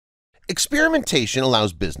Experimentation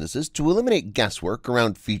allows businesses to eliminate guesswork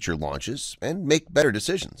around feature launches and make better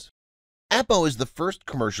decisions. Eppo is the first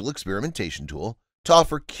commercial experimentation tool to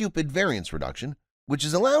offer CUPED variance reduction, which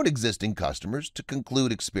has allowed existing customers to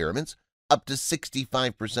conclude experiments up to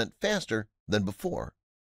 65% faster than before.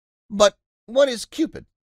 But what is CUPED?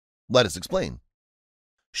 Let us explain.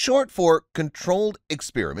 Short for Controlled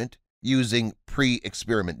Experiment Using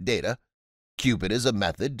Pre-Experiment Data, CUPED is a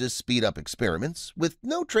method to speed up experiments with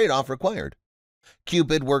no trade-off required.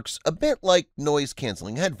 CUPED works a bit like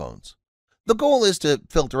noise-canceling headphones. The goal is to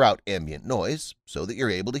filter out ambient noise so that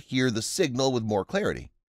you're able to hear the signal with more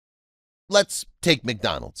clarity. Let's take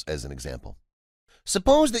McDonald's as an example.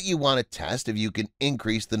 Suppose that you want to test if you can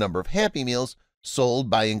increase the number of Happy Meals sold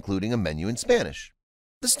by including a menu in Spanish.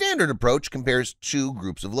 The standard approach compares two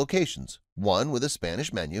groups of locations, one with a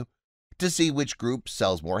Spanish menu, to see which group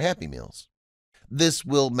sells more Happy Meals. This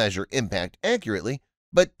will measure impact accurately,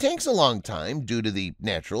 but takes a long time due to the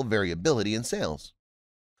natural variability in sales.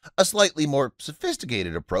 A slightly more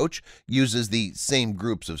sophisticated approach uses the same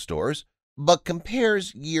groups of stores, but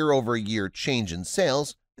compares year-over-year change in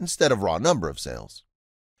sales instead of raw number of sales.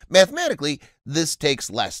 Mathematically, this takes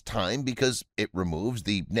less time because it removes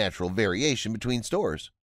the natural variation between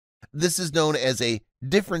stores. This is known as a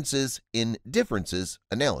differences in differences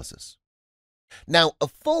analysis. Now, a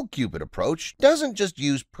full CUPED approach doesn't just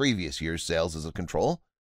use previous year's sales as a control.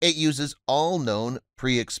 It uses all known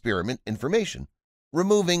pre-experiment information,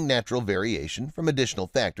 removing natural variation from additional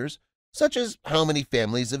factors such as how many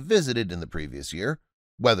families have visited in the previous year,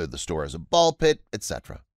 whether the store has a ball pit,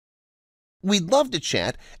 etc. We'd love to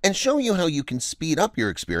chat and show you how you can speed up your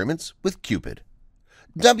experiments with CUPED.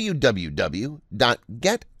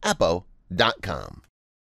 www.geteppo.com